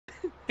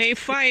Hey,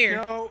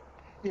 fire!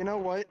 You know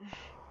what? It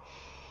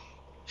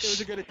was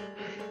a good.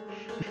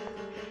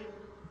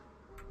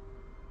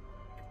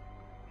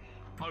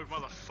 Oh,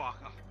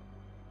 motherfucker.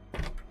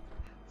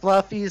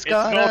 Fluffy's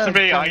got It's not to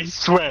me, I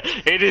swear.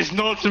 It is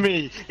not to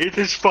me. It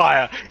is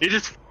fire. It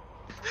is.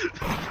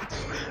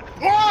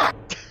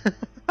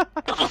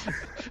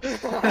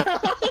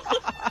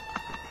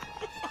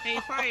 Hey,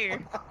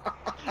 fire!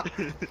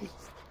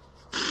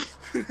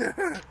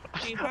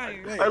 Hey,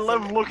 fire! I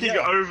love looking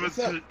over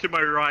to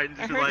my right and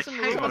I just heard like, some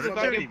hang on, rumors it's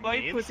about only your boy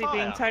me, pussy it's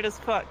being fire. tight as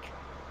fuck.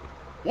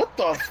 What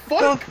the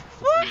fuck?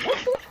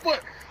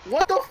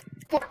 What the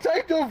fuck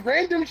type of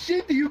random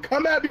shit do you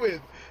come at me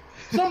with?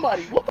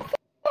 Somebody, what the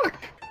fuck?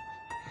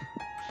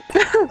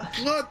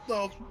 What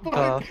the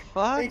fuck? The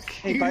fuck?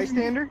 Hey,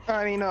 bystander.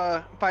 I mean,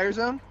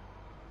 FireZone.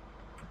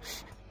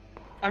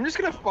 I'm just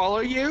gonna follow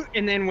you,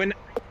 and then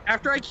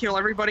after I kill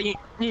everybody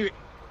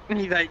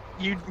that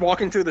you walk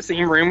into the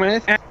same room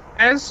with,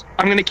 I'm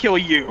gonna kill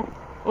you.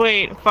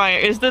 Wait, fire!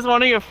 Is this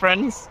one of your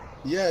friends?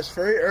 Yes,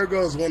 Furry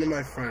Ergo is one of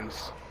my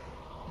friends.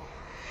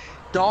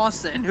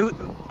 Dawson, who?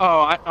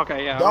 Oh,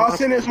 okay, yeah.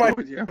 Dawson is my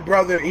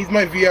brother. He's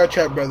my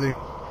VRChat brother.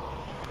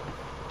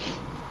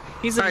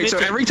 He's a Alright, so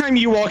midget. every time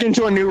you walk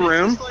into a new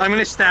room, I'm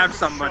gonna stab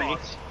somebody.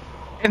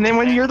 And then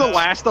when you're the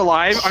last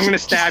alive, I'm gonna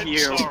stab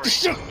you.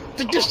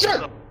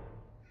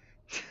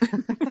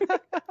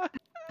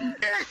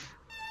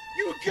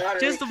 You gotta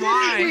Just be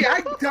why? Me,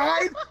 I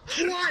died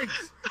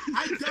twice.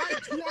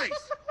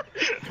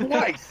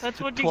 Twice. That's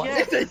what you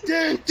get. It's a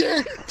dun.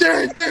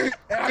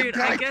 And Dude,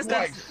 I I died guess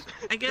twice.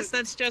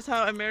 that's just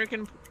how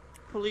American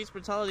police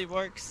brutality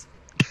works.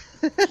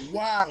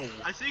 Wow.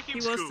 I think He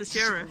was the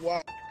sheriff.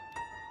 Wow.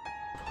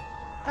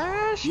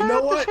 You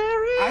know what?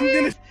 I'm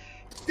gonna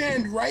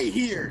stand right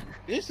here.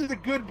 This is a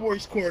good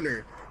boy's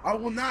corner. I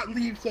will not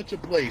leave such a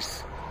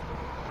place.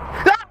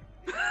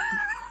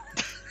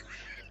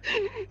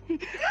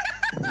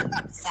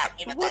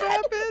 What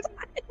happened?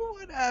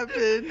 What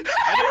happened?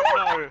 I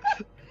don't know,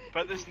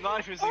 but this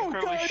knife is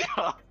incredibly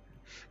sharp.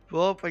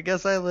 Well, I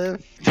guess I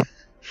live.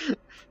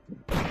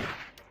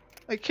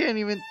 I can't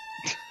even.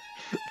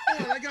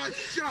 Oh, I got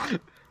shot.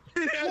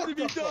 It had to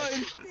be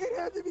done. It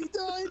had to be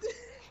done.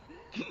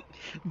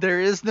 There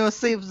is no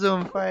safe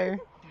zone, fire.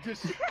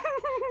 Just,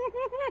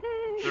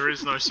 There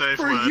is no safe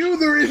for word. you,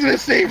 there isn't a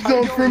safe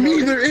zone. For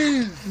me, there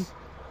is.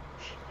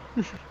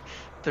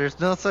 There's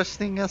no such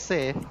thing as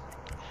safe.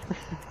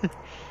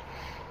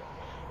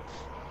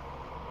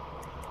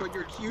 But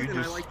you're cute and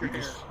I like your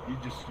hair.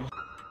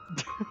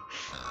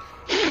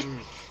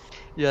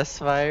 Yes,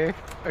 fire.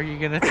 Are you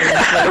gonna?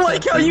 I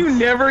like how you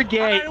never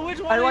get. Alright,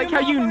 which one I of like you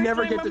how you motherfuckers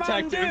never playing get my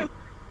Mountain detective.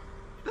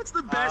 That's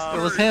the best It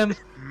was part.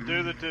 him.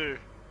 Do the do.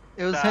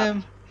 It was Nah.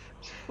 him.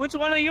 Which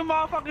one of you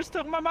motherfuckers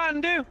took my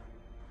Mountain Dew?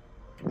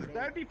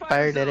 That'd be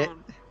Fire did it.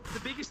 FireZone. The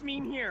biggest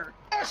meme here.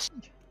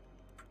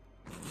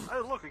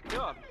 Oh, look, a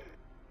gun.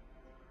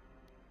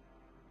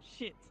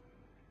 Shit.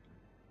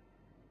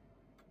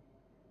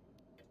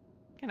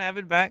 Can I have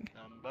it back?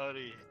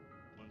 Somebody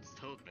once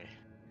told me.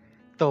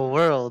 The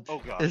world Oh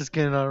god. is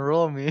gonna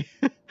roll me.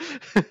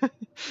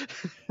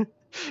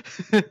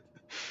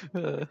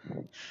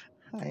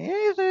 I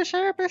ain't the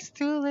sharpest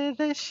tool in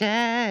the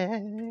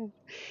shed.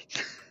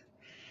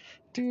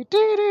 Do, do,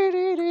 do,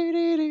 do, do,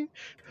 do, do.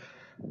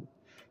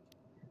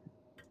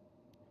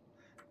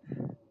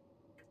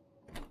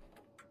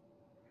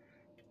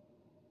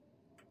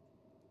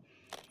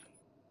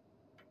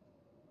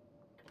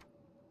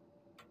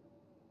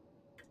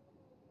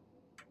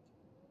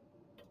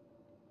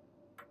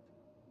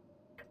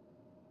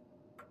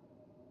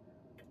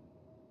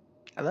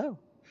 Hello.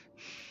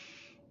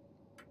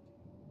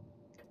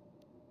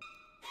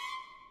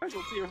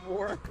 Specialty of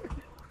war.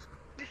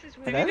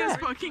 Did you just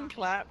fucking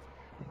clap?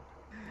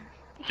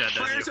 Yeah,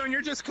 FireZone,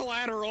 you're just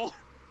collateral.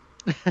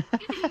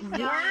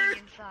 Word?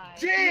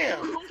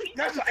 Damn!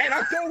 That's and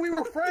I thought we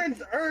were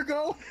friends,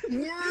 ergo.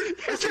 Word?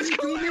 That's just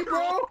me,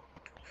 bro.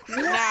 Nah,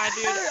 dude.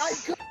 I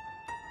got,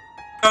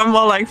 I'm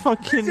all like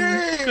fucking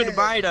Damn.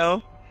 goodbye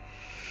though.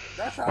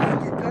 that's how I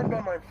get done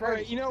by my friends.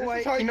 Alright, you know This what?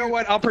 is how You know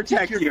what? I'll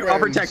protect your you. I'll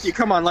friends. protect you.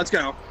 Come on, let's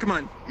go. Come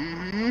on.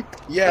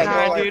 Yeah,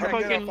 Nah, no, dude, I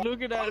fucking I'll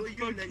look at that follow you and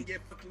fucking- then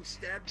get fucking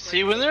stabbed.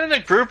 See, when they're in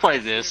a group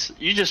like this,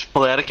 you just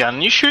pull out a gun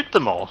and you shoot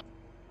them all.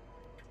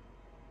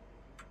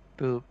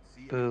 Boop,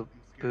 boop,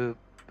 boop,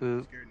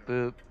 boop,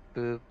 boop,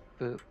 boop,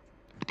 boop.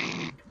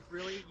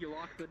 Really? You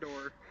locked the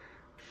door.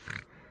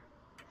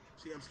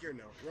 See, I'm scared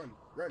now. Run.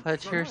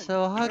 But Run. you're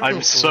so huggable.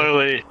 I'm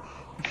slowly.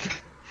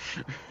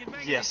 Get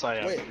back Yes, I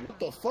am. Wait, what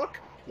the fuck?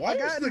 Why I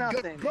got is the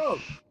nothing. gun, bro?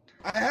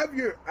 I have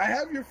your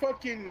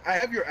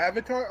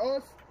avatar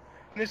off,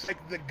 and it's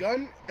like the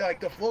gun,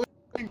 like the floating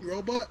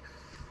robot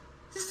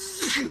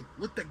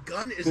with the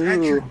gun is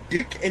at your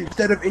dick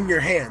instead of in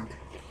your hand.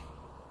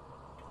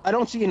 I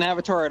don't see an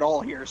avatar at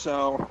all here,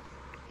 so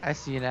I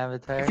see an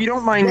avatar. if you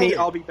don't mind me,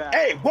 Brother. I'll be back.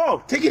 Hey,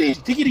 whoa! Take it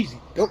easy. Take it easy.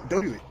 Don't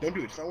do it. Don't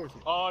do it. It's not worth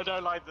it. Oh, I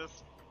don't like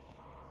this.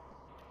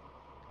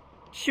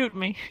 Shoot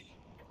me.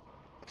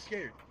 I'm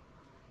scared.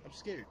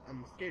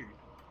 I'm scared.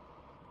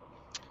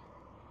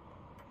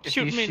 If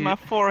Shoot you me in my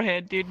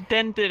forehead, dude.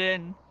 Dent it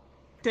in.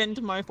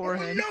 Dent my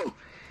forehead. Oh, no!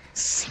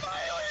 Smiley,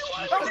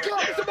 why Oh, did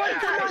God, you somebody do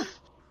come that? on!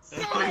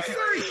 Sorry,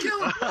 sorry,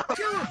 kill him!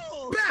 Kill him!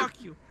 Back!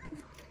 Fuck you.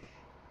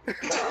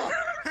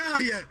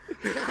 Hell yeah!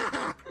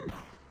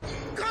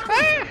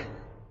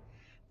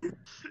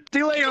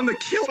 Delay on the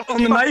kill,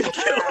 on the knife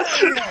kill.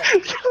 Hell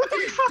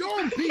yeah!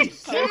 Don't be Hi,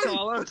 son!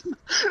 Tala.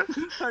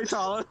 Hi,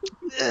 Tala.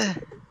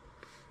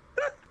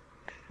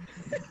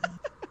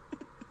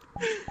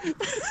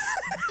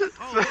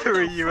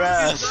 Where you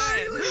at?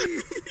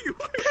 Smiley! You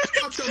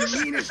are the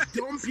meanest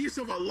dumb piece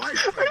of a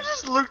life. I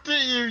just looked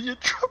at you. You're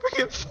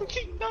dropping a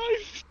fucking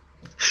knife.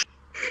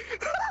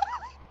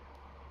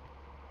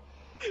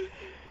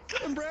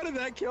 I'm proud of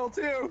that kill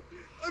too.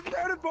 I'm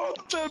proud of both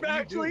of them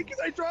actually, because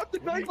I dropped the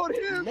knife on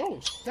him, No,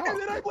 stop. and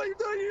then I blamed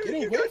on you. Get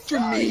You away got from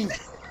shot. me! I'm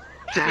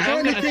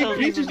Trying to gonna tell take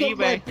you pictures of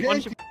my eBay.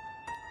 Once you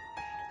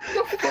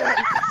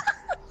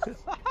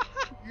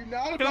You're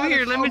not about Come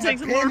here, to let me show take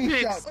my some more panty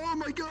pics. shots. Oh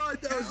my god,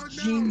 that was Oh, no.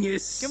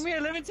 genius. come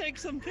here, let me take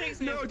some pics.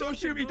 No, don't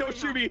shoot me, don't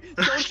shoot me.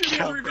 Don't shoot me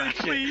on revenge,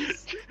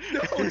 please.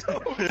 No,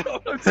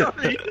 don't, I'm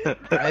sorry.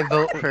 I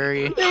vote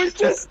furry. It was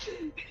just,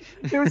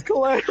 it was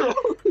collateral.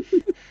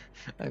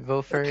 I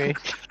vote furry.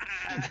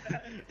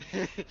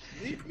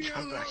 Leave me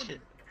Come back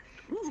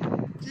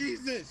alone.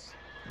 Jesus.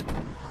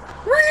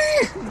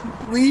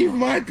 Leave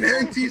my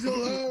panties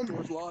alone.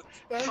 Door's locked.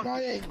 I'm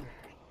dying.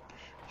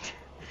 Shoot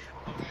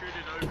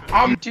it open.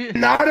 I'm Dude.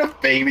 not a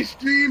famous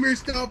streamer.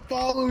 Stop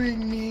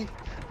following me.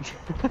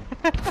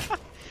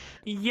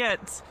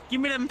 Yet. Give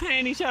me them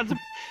panty shots.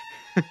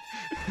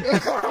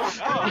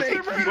 Thank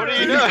you. What do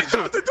you know?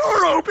 Got the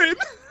door open.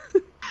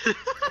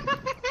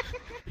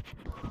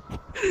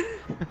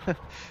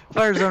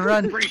 FireZone,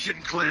 run!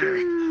 Operation clear.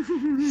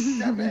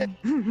 Stop it.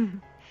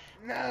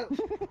 No.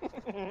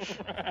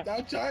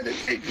 Stop trying to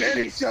take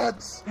panty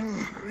shots.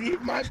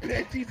 Leave my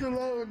panties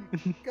alone.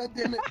 God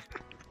damn it.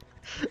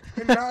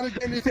 I'm not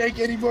going to take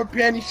any more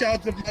panty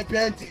shots of my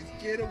panties.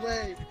 Get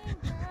away.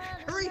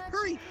 Hurry,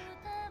 hurry.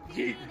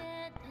 Yeet.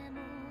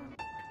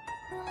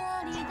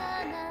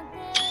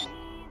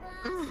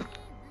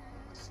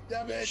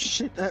 Stop it.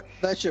 Shit,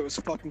 that shit was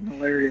fucking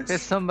hilarious.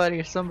 It's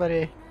somebody.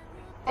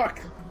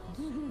 Fuck.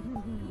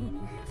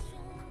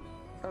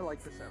 I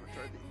like this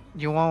avatar.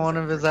 You want one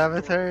of his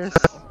avatars?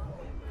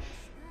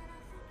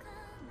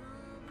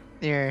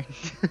 Here.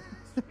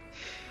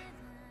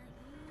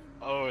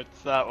 Oh,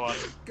 it's that one.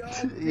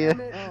 God Yeah. damn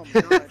it. Oh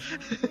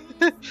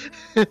my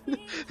god.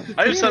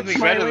 I have something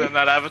better than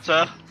that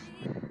avatar.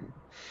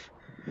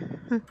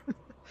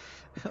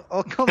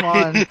 Oh, come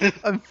on.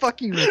 I'm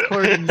fucking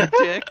recording, you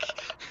dick.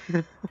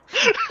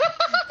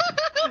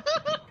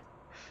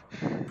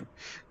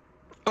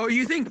 Oh,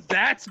 you think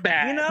that's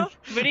bad? You know,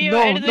 video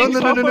No, editing no,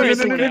 software is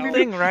a no, good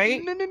thing,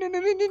 right? No.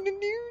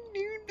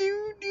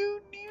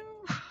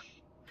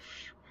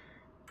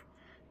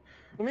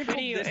 Let me pull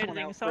Video this one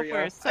editing out for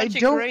software you. is I such a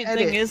don't great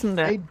edit. thing, isn't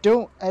I it?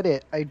 don't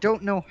edit. I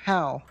don't know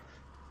how.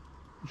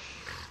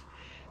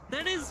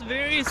 That is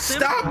very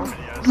simple.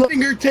 Stop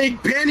letting her take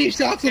panty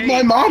shots of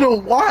my model.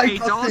 Why? Hey,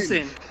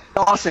 Dawson.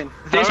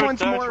 This Don't- one's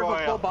don't more of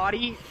worry. a full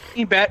body.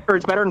 Or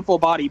it's better than full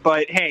body.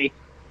 But hey,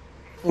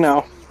 you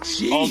know,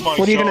 Oh my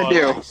what are you gonna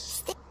God.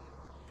 do?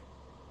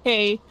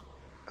 Hey,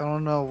 I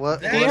don't know what.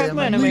 Do do you what have am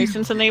my I-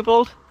 animations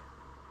enabled?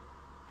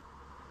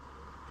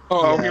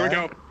 Oh, Yeah. here we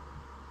go.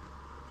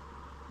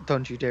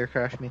 Don't you dare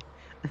crash me.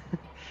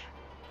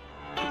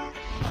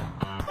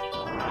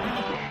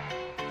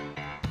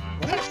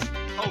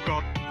 Oh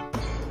god.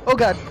 Oh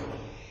god.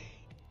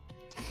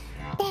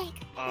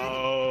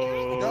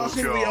 Oh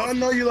Dawson, god. we all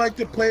know you like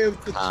to play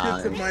with the Ah,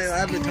 tits of my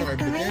avatar, but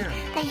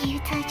damn. That you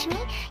touch me,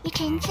 your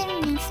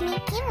tension makes me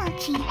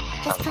kimochi.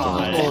 Just put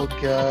Fine. it Oh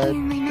god.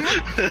 in my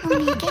mouth, will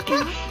make it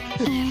go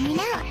in and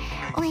out.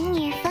 When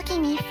you're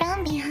fucking me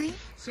from behind.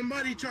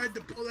 Somebody tried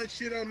to pull that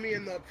shit on me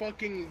in the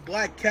fucking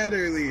Black Cat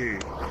earlier.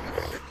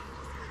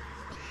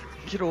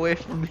 Get away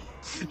from me.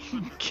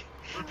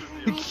 My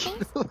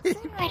face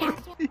right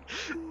after.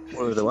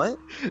 Or the what?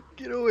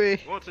 Get away.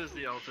 What is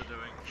the altar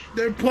doing?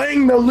 They're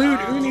playing the Loot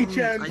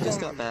Uni-chan I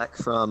just got song. back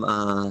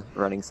from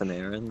running some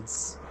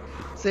errands.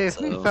 Save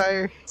me, So-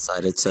 fire.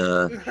 Decided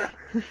to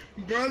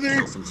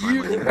Brother, some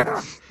you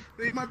fun.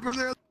 leave my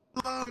brother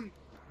alone.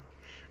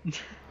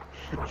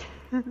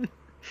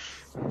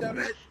 Damn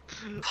it.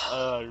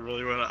 I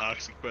really want to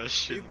ask a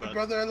question, Leave my but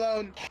brother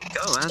alone.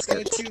 Go ask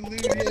Don't it. you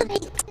loot him.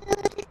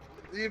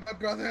 Leave my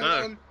brother No.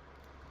 alone.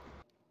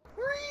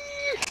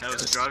 that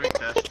was a driving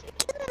test.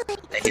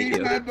 I hate Leave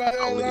you. my brother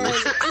I'll leave. alone.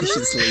 I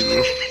should leave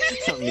you. I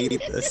don't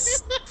need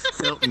this.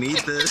 I don't need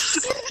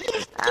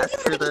this. Ask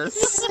for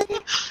this.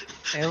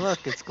 Hey,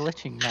 look, it's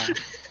glitching now.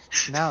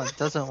 Now it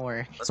doesn't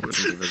work. This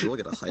person's invisible.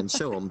 Gotta hide and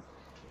show him.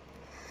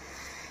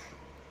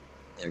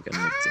 They're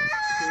gonna make it.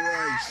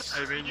 Christ.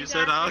 I mean, you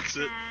said ask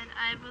it.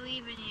 I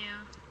believe in you.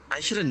 I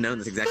should have known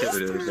that's exactly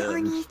what it would have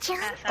done. No,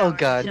 Oh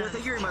god. thank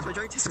you very much. My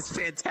drug test was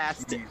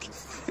fantastic.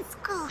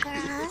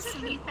 Schoolgirls.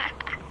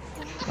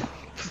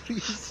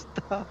 Please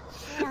stop.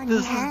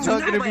 This is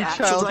not gonna be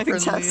actual child driving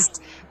friendly.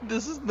 test.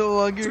 This is no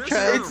longer It's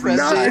child not.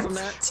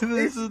 friendly. It's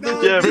This is not.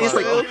 no Yeah, longer but-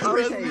 child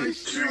Okay, friendly.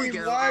 here we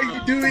go. Why are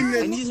you doing I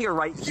this? need you to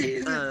write.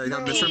 Jesus, no, no.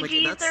 Mr. Mc-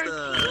 PG-13, that's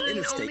the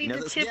interstate. only You know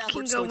the this? tip Yeah, can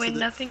we're just go going to in, the-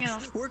 nothing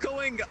else. We're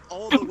going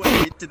all the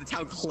way to the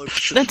town close.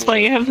 to the That's why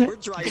you have border. the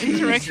We're driving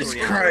interaction Jesus with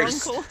your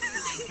Christ. uncle.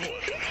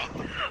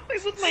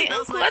 Wait, with my That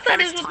was uncle? I thought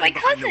it first was time my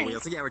behind the cousin. wheel,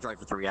 so yeah, we're driving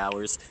for 3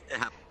 hours. It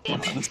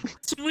happened.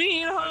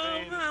 Sweet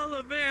home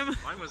Alabama.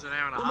 Mine was an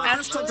hour and a Well, half. my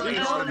first time driving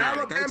Absolutely.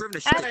 automatic. I've driven a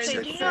shit Actually,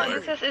 ton do you know before.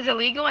 incest is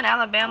illegal in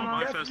Alabama?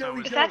 My first time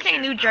was Because that's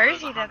in New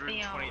Jersey that the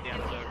 120 down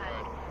the dirt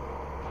road.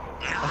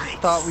 I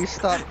thought we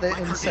stopped the My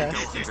car didn't go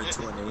incest.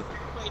 120.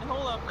 Wait,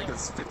 hold up. Like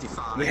it's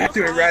 55. We have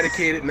to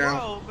eradicate it now.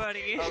 Whoa,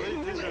 buddy.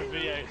 Oh, these are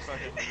V8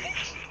 fucking.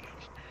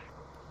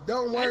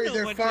 Don't worry, know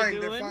they're what you're fine.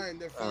 They're doing. fine.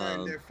 They're fine.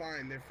 Um, They're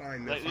fine. They're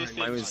fine. Like, They're these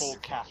fine. things full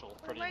cattle,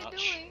 pretty What am I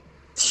much. doing? On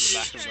the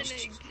back of Trying them. to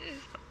exist.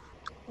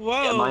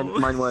 Whoa. Yeah,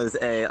 mine was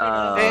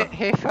a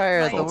Hey,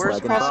 Fire, the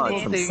worst Volkswagen possible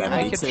Bug from thing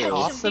I could 72.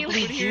 possibly But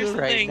here's do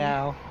the right thing.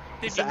 now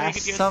Did is you make ask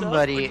it yourself, or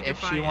somebody did you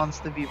if buy she it? wants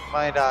to be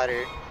my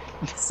daughter.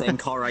 Same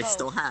car I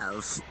still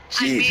have.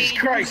 Jesus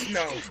Christ,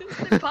 no.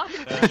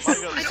 Impossible.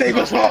 Save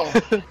us all.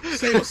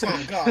 Save us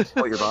all, God.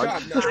 Oh, your bug?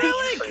 God, no.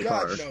 Your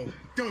car. God, no.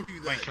 Don't do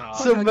that.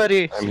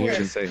 Somebody. I'm here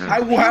to say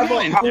I will have a,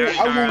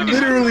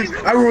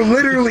 I will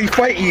literally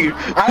fight you.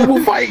 I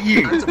will fight I'm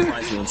you.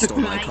 surprised you didn't steal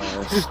my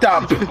car.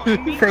 Stop.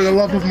 For the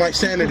love of my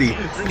sanity.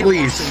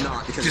 Please. Also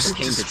not, because Just it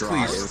came to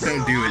drive. please,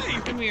 don't do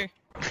it. Come here.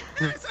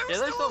 Yeah, they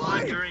still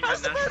live during the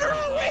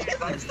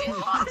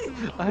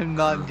national. I'm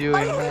not doing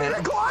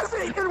that.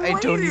 I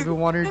don't even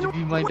want her to be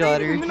my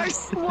daughter. And then I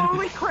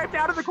slowly crept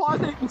out of the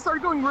closet and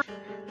started going.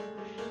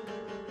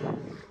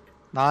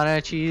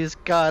 Nana, she's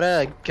got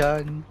a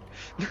gun.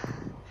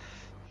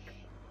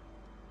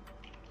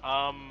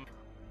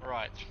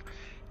 Right.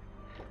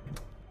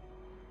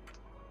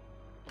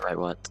 Right,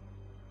 what?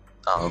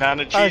 Oh.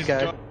 Nana cheese.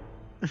 Okay.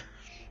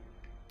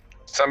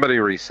 Somebody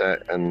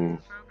reset and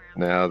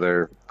now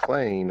they're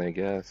playing, I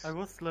guess. I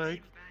was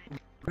like,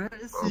 where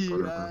is he?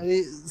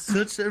 I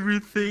searched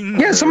everything.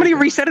 Yeah, somebody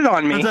reset it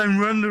on me. And I'm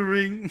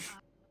wondering.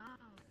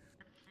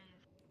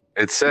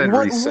 It said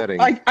What- resetting,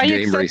 I game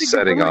accepted your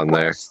resetting on there.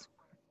 request.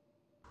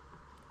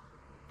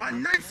 A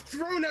knife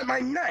thrown at my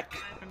neck.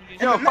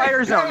 Yo, And the knife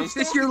FireZone, down is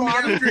this your me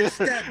lobby? after it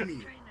stabbed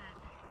me.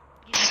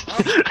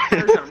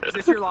 FireZone, is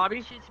this your lobby?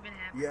 Shit's been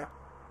happening. Yeah.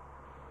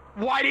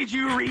 Why did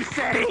you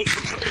reset it?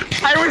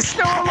 I was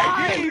still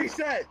I didn't alive!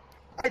 reset.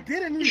 I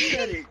didn't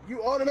reset it.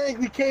 You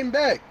automatically came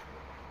back.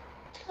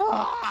 It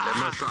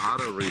must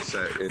have auto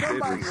reset. It did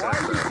Somebody, reset why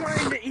are you though.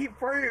 trying to eat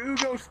Fire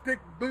Ugo's thick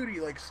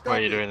booty? Like, stop Why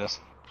are you it. doing this?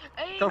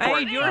 Hey, Go for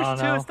Hey, it. yours Oh,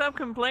 too. no. Stop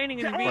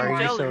complaining and Oh being Why are you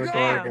my so jealous.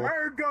 God, adorable?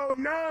 Virgo,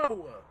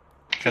 no!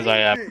 Because I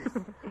am. Jesus,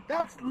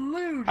 that's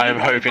lewd. I am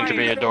You hoping to gotta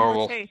be find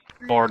adorable. Hey,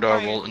 More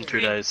adorable in 2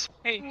 days.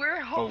 hey. we're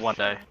Or home. 1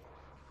 day.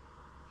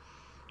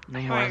 No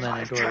more than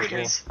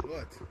adorable.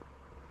 What?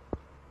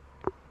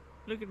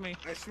 Look at me.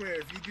 I swear,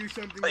 if you do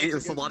something... Wait,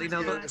 that's is Salati against now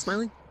my voting, parents,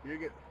 Smiley? you're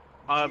good.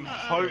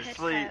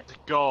 Hopefully, headset. to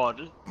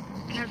God.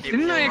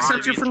 Didn't I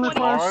accept your friend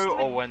request? Tomorrow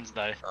or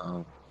Wednesday.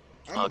 Oh.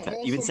 I'm a Okay, you've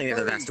been wholesome saying it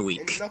the furry, last week.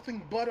 and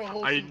nothing but a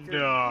wholesome I furry.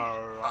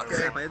 know.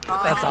 Okay.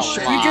 That's a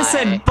lie. You just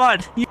said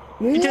butt. You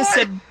just What?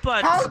 said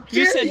butt. How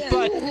You dare said you?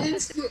 butt.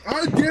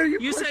 How dare you?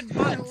 You push said me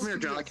butt. down? Come here,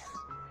 Jog.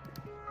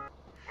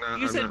 No,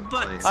 You I'm said not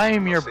butt. playing. I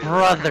am your I'll see you later.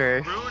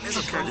 brother. It's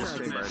okay, I'll just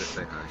swing say by hi. to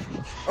say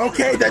hi.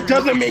 Okay, that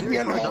doesn't make me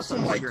Your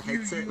unwholesome like you,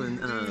 headset when,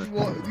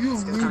 you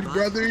lewd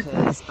brother.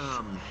 Because,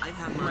 I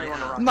have my,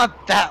 I'm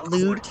not that cord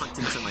lewd. tucked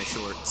into my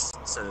shorts,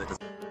 so it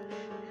doesn't...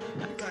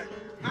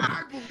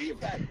 I believe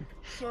that,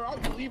 sir. I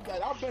believe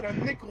that. I'll bet a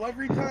nickel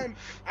every time.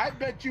 I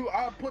bet you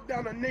I'll put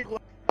down a nickel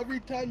every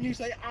time you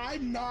say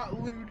I'm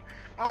not lewd.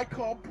 I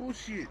call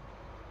bullshit.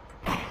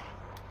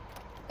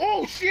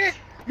 Oh shit!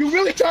 You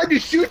really tried to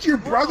shoot your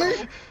brother?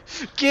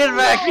 Get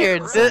back here.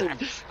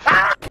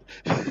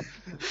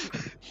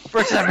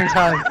 Works every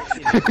time.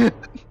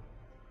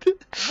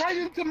 Right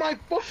into my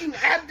fucking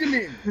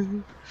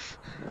abdomen.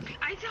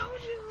 I told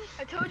you.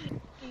 I told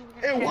you.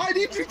 And why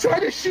did you try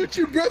to shoot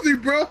your brother,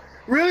 bro?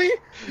 Really?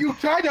 You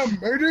tried to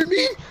murder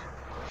me?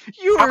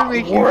 You were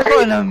making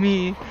fun of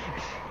me.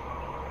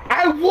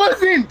 I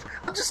wasn't!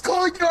 I'm just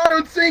calling you out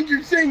on saying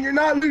you're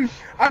not lewd.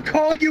 I'm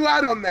calling you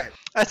out on that.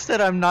 I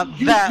said I'm not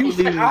You, that you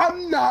said lewd.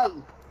 I'm not.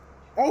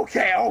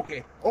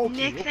 Okay.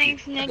 Nick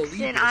thinks I Nick believe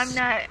said this. I'm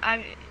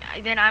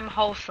not. Then I'm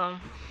wholesome.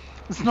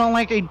 It's not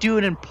like I do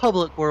it in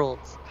public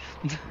worlds.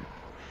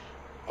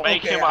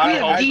 Make him I-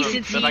 unwholesome,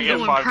 Decency then I get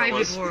in $5. private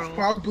It's world.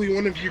 probably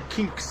one of your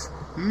kinks.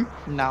 Hmm?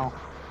 No.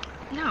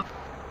 No,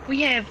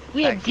 we have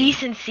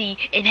decency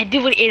and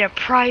do it in a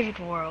private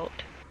world.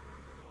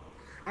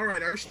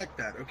 Alright, I respect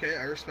that, okay?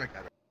 I respect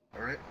that.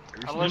 Alright?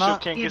 Unless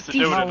Not- your kink is to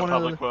you're do it not in the one of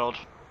public the- world.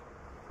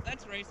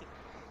 That's racist.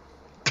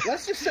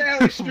 Let's just say I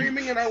was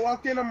streaming and I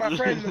walked in on my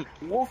friend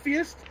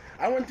Wolfiest.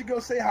 I went to go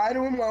say hi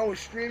to him while I was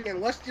streaming,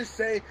 and let's just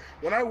say,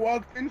 when I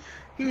walked in,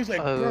 he was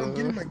like, bro, I'm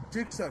getting my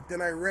dick sucked.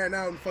 Then I ran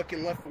out and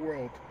fucking left the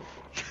world.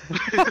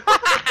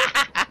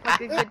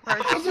 Like a good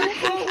person. I was like,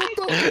 bro, what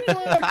the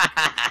fuck?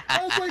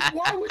 I was like,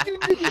 why would you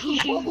do this in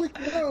public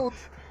world?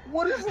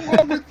 What is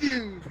wrong with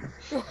you?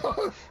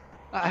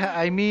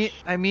 I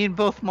mean,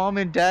 both mom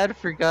and dad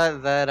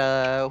forgot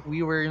that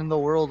we were in the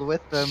world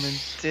with them and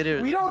did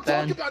it. We don't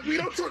then. talk about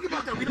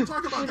that.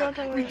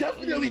 We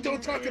definitely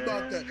don't talk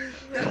about that.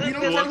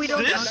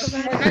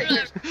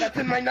 That's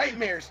in my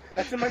nightmares.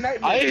 That's in my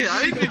nightmares.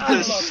 I think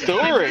the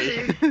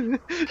story.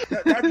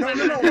 No,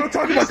 we don't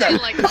talk about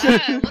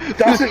that.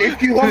 Dawson,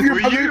 if you love your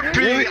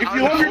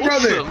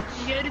brother,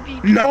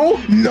 no,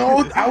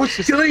 I was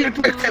chilling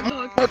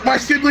with my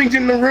siblings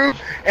in the room,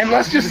 and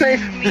let's just say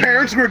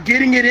parents were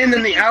getting it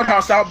in the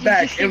outhouse out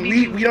back, and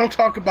we don't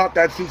talk about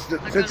that since the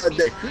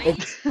day.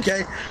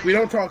 Okay, we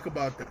don't talk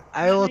about that.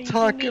 I will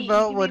talk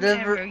about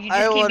whatever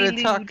I want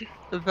to talk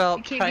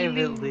about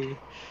privately.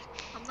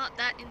 I'm not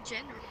that in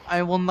general.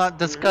 I will not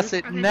discuss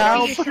it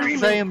now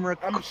because I am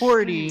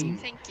recording.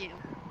 Thank you.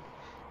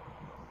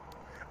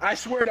 I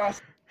swear,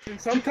 Dawson.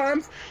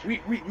 Sometimes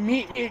we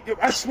meet.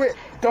 I swear,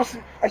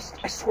 Dawson. I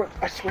swear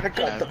to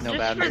God. No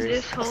Just for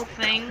this whole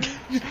thing.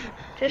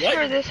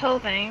 For this whole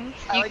thing.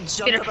 I like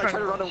jumped up, I tried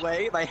to run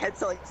away, my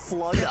head's like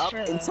flung up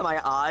into my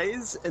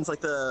eyes, and it's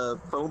like the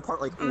foam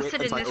part like whipped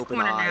into my open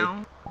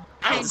eye.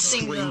 I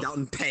screamed out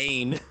in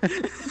pain.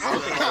 Head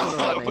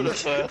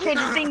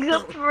things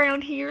up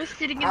around here,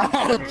 sitting in the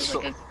corner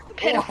like a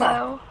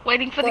pedophile,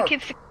 waiting for the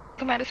kids to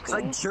come out of school.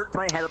 I jerked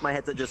my head up, my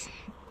head that just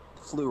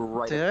flew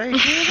right. Did I?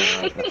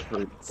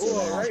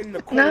 Right in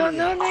the corner.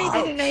 No,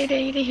 you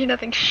didn't hear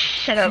nothing.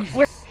 Shut up.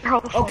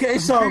 Okay,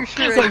 so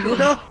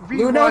Luna,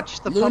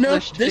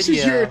 this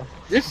is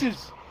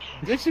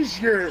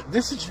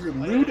your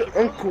lewd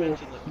uncle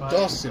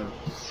Dawson.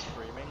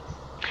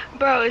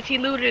 Bro, is he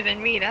lewder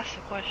than me? That's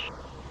the question.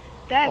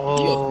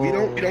 Look,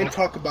 we don't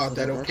talk about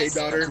that, okay,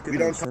 daughter? We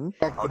don't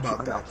talk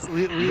about that.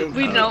 We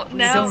don't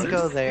now. We don't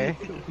go there.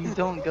 We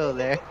don't go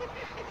there.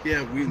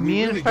 Yeah,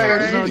 me and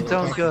FireZone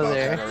don't go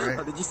there.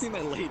 Right? Did you see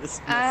my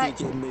latest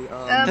message in the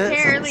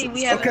apparently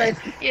we have. Okay,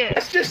 yeah.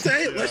 Let's just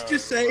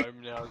say,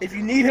 if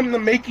you need him to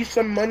make you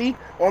some money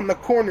on the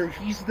corner,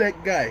 he's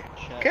that guy.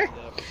 Okay?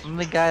 I'm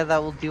the guy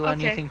that will do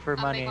anything for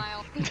money.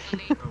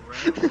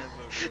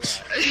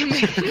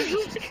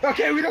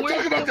 Okay, we don't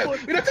talk about that.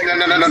 We don't talk.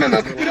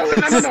 No.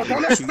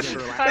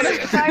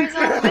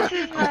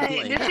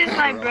 FireZone, this is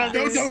my brother.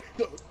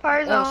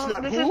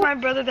 FireZone, this is my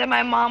brother that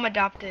my mom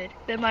adopted.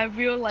 That my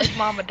real life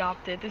mom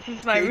adopted. This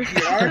is my.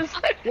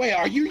 Wait,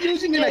 are you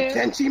using an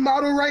Akenchi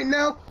model right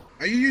now?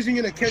 Are you using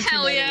an Akenchi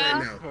model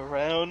right now?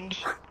 Around.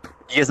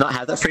 You guys not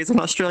have that phrase in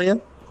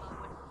Australia?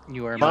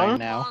 You are mine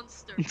now.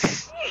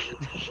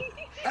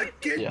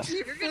 Yeah.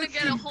 You're gonna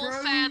get a whole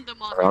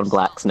fandom on Brown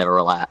blacks never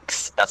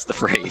relax. That's the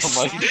phrase.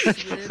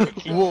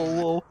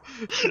 Whoa.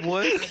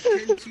 What?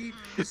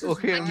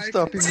 Okay, I'm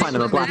stopping. It's fine,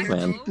 I'm a black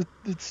man.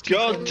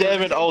 God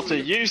damn it, Alter.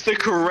 Use the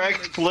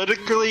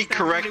politically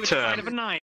correct term.